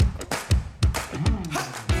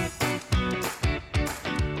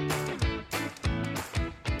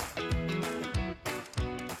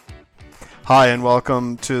Hi, and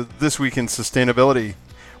welcome to This Week in Sustainability,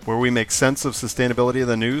 where we make sense of sustainability in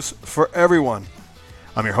the news for everyone.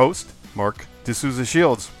 I'm your host, Mark D'Souza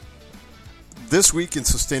Shields. This week in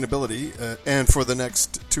sustainability, and for the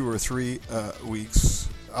next 2 or 3 weeks,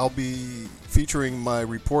 I'll be featuring my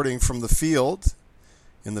reporting from the field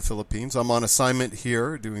in the Philippines. I'm on assignment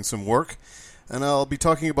here doing some work, and I'll be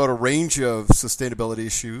talking about a range of sustainability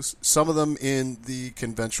issues, some of them in the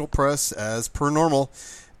conventional press as per normal,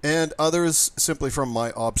 and others simply from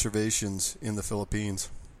my observations in the Philippines.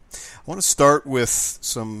 I want to start with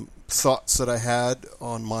some thoughts that I had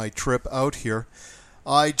on my trip out here.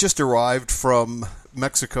 I just arrived from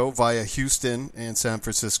Mexico via Houston and San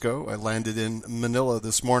Francisco. I landed in Manila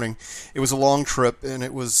this morning. It was a long trip, and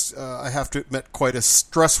it was, I have to admit, quite a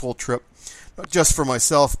stressful trip, not just for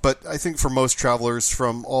myself, but I think for most travelers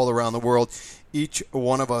from all around the world, each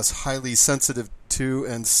one of us highly sensitive to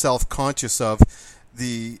and self-conscious of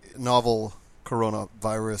the novel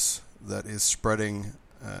coronavirus that is spreading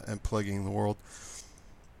and plaguing the world.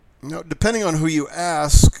 Now, depending on who you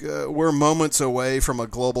ask, we're moments away from a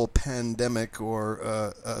global pandemic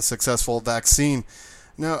or a successful vaccine.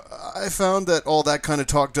 Now, I found that all that kind of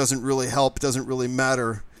talk doesn't really help, doesn't really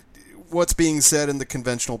matter. What's being said in the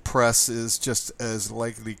conventional press is just as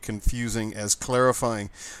likely confusing as clarifying.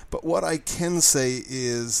 But what I can say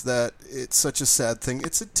is that it's such a sad thing.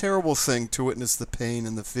 It's a terrible thing to witness the pain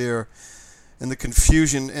and the fear and the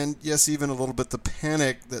confusion and, yes, even a little bit the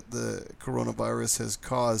panic that the coronavirus has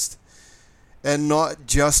caused. And not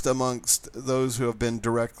just amongst those who have been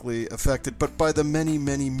directly affected, but by the many,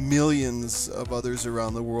 many millions of others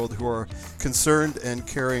around the world who are concerned and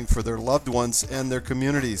caring for their loved ones and their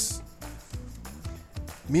communities.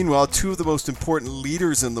 Meanwhile, 2 of the most important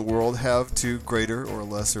leaders in the world have, to greater or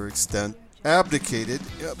lesser extent, abdicated,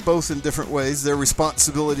 both in different ways, their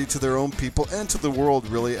responsibility to their own people and to the world,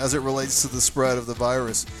 really, as it relates to the spread of the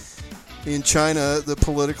virus. In China, the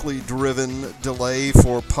politically driven delay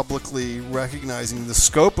for publicly recognizing the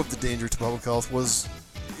scope of the danger to public health was,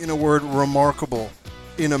 in a word, remarkable.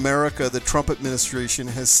 In America, the Trump administration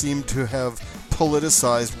has seemed to have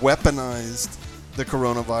politicized, weaponized the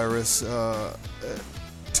coronavirus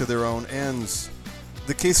to their own ends.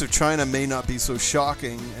 The case of China may not be so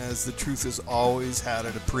shocking, as the truth has always had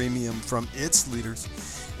at a premium from its leaders.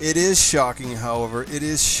 It is shocking, however,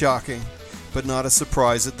 but not a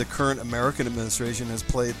surprise that the current American administration has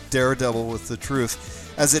played daredevil with the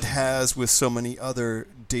truth, as it has with so many other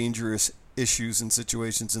dangerous issues and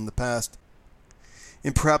situations in the past.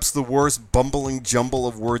 In perhaps the worst bumbling jumble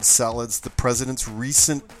of word salads, the president's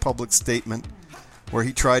recent public statement, where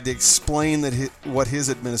he tried to explain that what his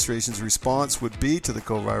administration's response would be to the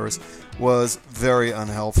coronavirus, was very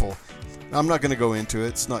unhelpful. I'm not going to go into it.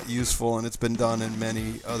 It's not useful, and it's been done in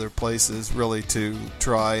many other places, really, to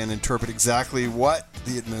try and interpret exactly what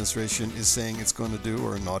the administration is saying it's going to do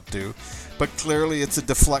or not do. But clearly it's a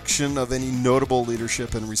deflection of any notable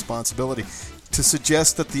leadership and responsibility. To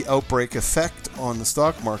suggest that the outbreak effect on the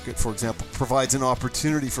stock market, for example, provides an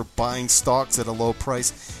opportunity for buying stocks at a low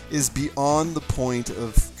price is beyond the point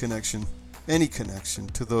of connection, any connection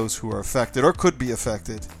to those who are affected or could be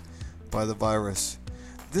affected by the virus.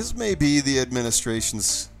 This may be the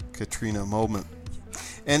administration's Katrina moment.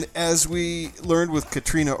 And as we learned with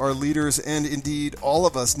Katrina, our leaders and indeed all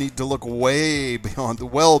of us need to look well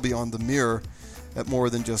beyond the mirror at more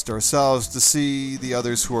than just ourselves to see the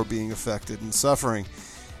others who are being affected and suffering.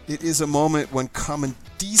 It is a moment when common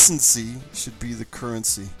decency should be the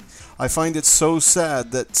currency. I find it so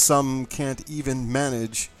sad that some can't even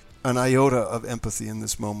manage an iota of empathy in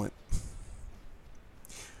this moment.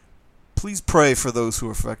 Please pray for those who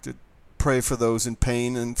are affected. Pray for those in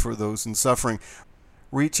pain and for those in suffering.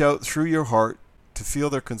 Reach out through your heart to feel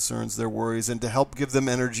their concerns, their worries, and to help give them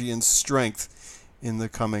energy and strength in the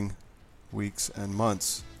coming weeks and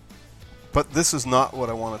months. But this is not what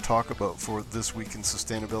I want to talk about for This Week in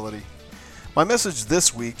Sustainability. My message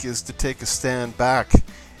this week is to take a stand back,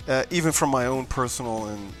 even from my own personal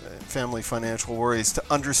and family financial worries, to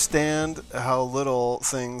understand how little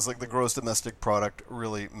things like the gross domestic product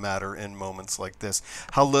really matter in moments like this.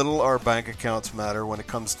 How little our bank accounts matter when it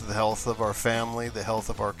comes to the health of our family, the health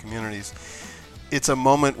of our communities. It's a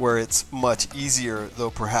moment where it's much easier, though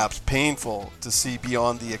perhaps painful, to see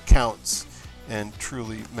beyond the accounts and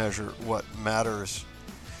truly measure what matters.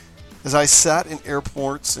 As I sat in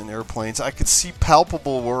airports and airplanes, I could see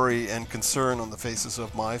palpable worry and concern on the faces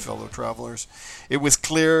of my fellow travelers. It was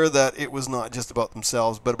clear that it was not just about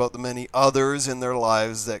themselves, but about the many others in their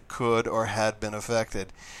lives that could or had been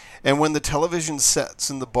affected. And when the television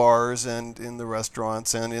sets in the bars and in the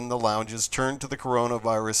restaurants and in the lounges turned to the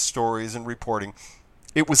coronavirus stories and reporting,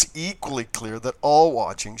 It was equally clear that all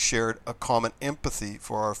watching shared a common empathy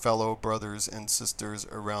for our fellow brothers and sisters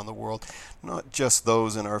around the world, not just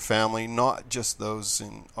those in our family, not just those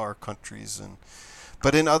in our countries,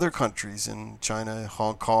 but in other countries, in China,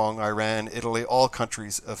 Hong Kong, Iran, Italy, all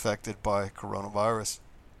countries affected by coronavirus.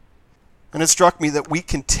 And it struck me that we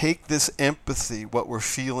can take this empathy, what we're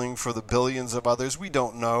feeling for the billions of others we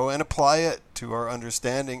don't know, and apply it to our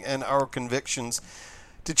understanding and our convictions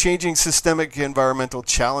to changing systemic environmental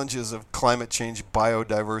challenges of climate change,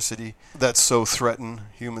 biodiversity that so threaten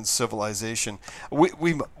human civilization.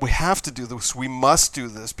 We have to do this. We must do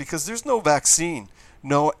this because there's no vaccine,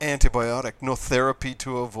 no antibiotic, no therapy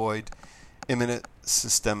to avoid imminent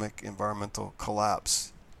systemic environmental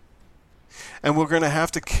collapse. And we're going to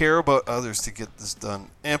have to care about others to get this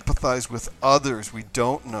done. Empathize with others we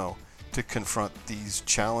don't know to confront these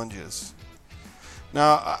challenges.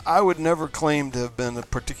 Now, I would never claim to have been a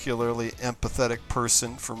particularly empathetic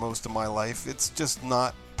person for most of my life. It's just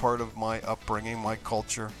not part of my upbringing, my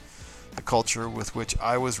culture, the culture with which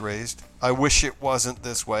I was raised. I wish it wasn't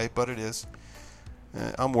this way, but it is.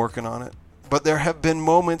 I'm working on it. But there have been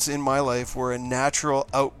moments in my life where a natural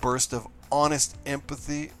outburst of honest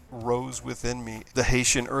empathy rose within me. The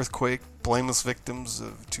Haitian earthquake, blameless victims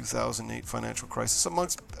of 2008 financial crisis,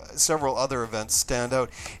 amongst several other events, stand out.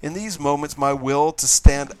 In these moments, my will to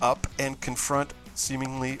stand up and confront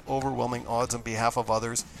seemingly overwhelming odds on behalf of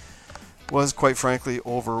others was, quite frankly,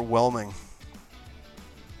 overwhelming.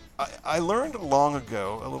 I learned long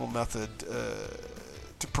ago a little method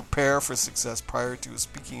to prepare for success prior to a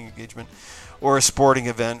speaking engagement or a sporting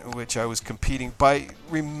event in which I was competing by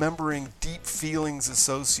remembering deep feelings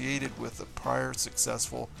associated with a prior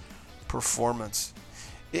successful performance.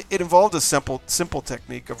 It involved a simple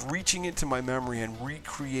technique of reaching into my memory and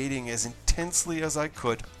recreating as intensely as I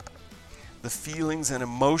could the feelings and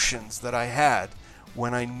emotions that I had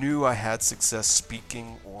when I knew I had success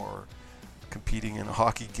speaking or competing in a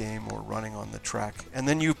hockey game or running on the track. And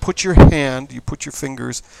then you put your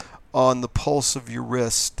fingers on the pulse of your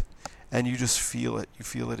wrist, and you just feel it. You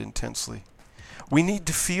feel it intensely. We need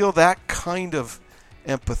to feel that kind of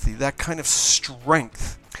empathy, that kind of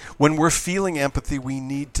strength. When we're feeling empathy, we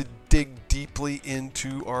need to dig deeply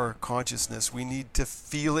into our consciousness. We need to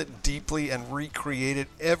feel it deeply and recreate it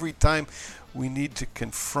every time we need to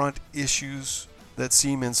confront issues that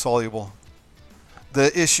seem insoluble.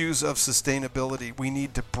 The issues of sustainability, we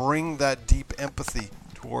need to bring that deep empathy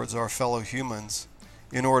towards our fellow humans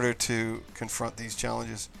in order to confront these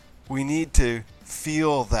challenges. We need to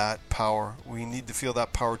feel that power. We need to feel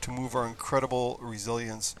that power to move our incredible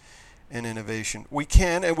resilience and innovation. We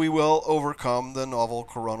can and we will overcome the novel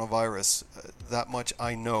coronavirus. That much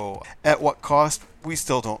I know. At what cost, we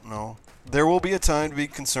still don't know. There will be a time to be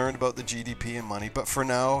concerned about the GDP and money, but for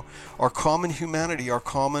now, our common humanity, our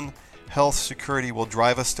common health security will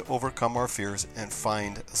drive us to overcome our fears and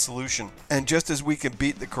find a solution. And just as we can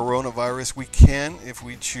beat the coronavirus, we can, if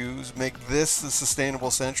we choose, make this the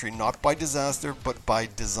sustainable century, not by disaster, but by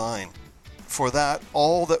design. For that,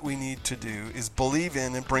 all that we need to do is believe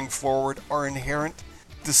in and bring forward our inherent,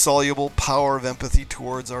 dissoluble power of empathy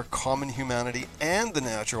towards our common humanity and the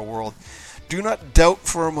natural world. Do not doubt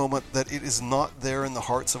for a moment that it is not there in the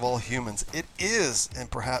hearts of all humans. It is,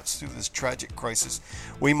 and perhaps through this tragic crisis,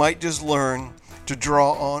 we might just learn to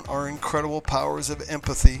draw on our incredible powers of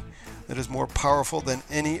empathy that is more powerful than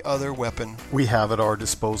any other weapon we have at our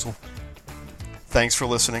disposal. Thanks for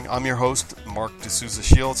listening. I'm your host, Mark D'Souza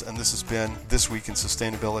Shields, and this has been This Week in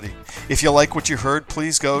Sustainability. If you like what you heard,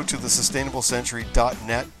 please go to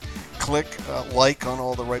thesustainablecentury.net. Click like on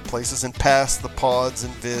all the right places and pass the pods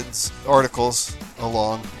and vids, articles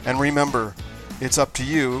along. And remember, it's up to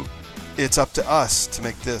you, it's up to us to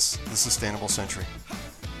make this the sustainable century.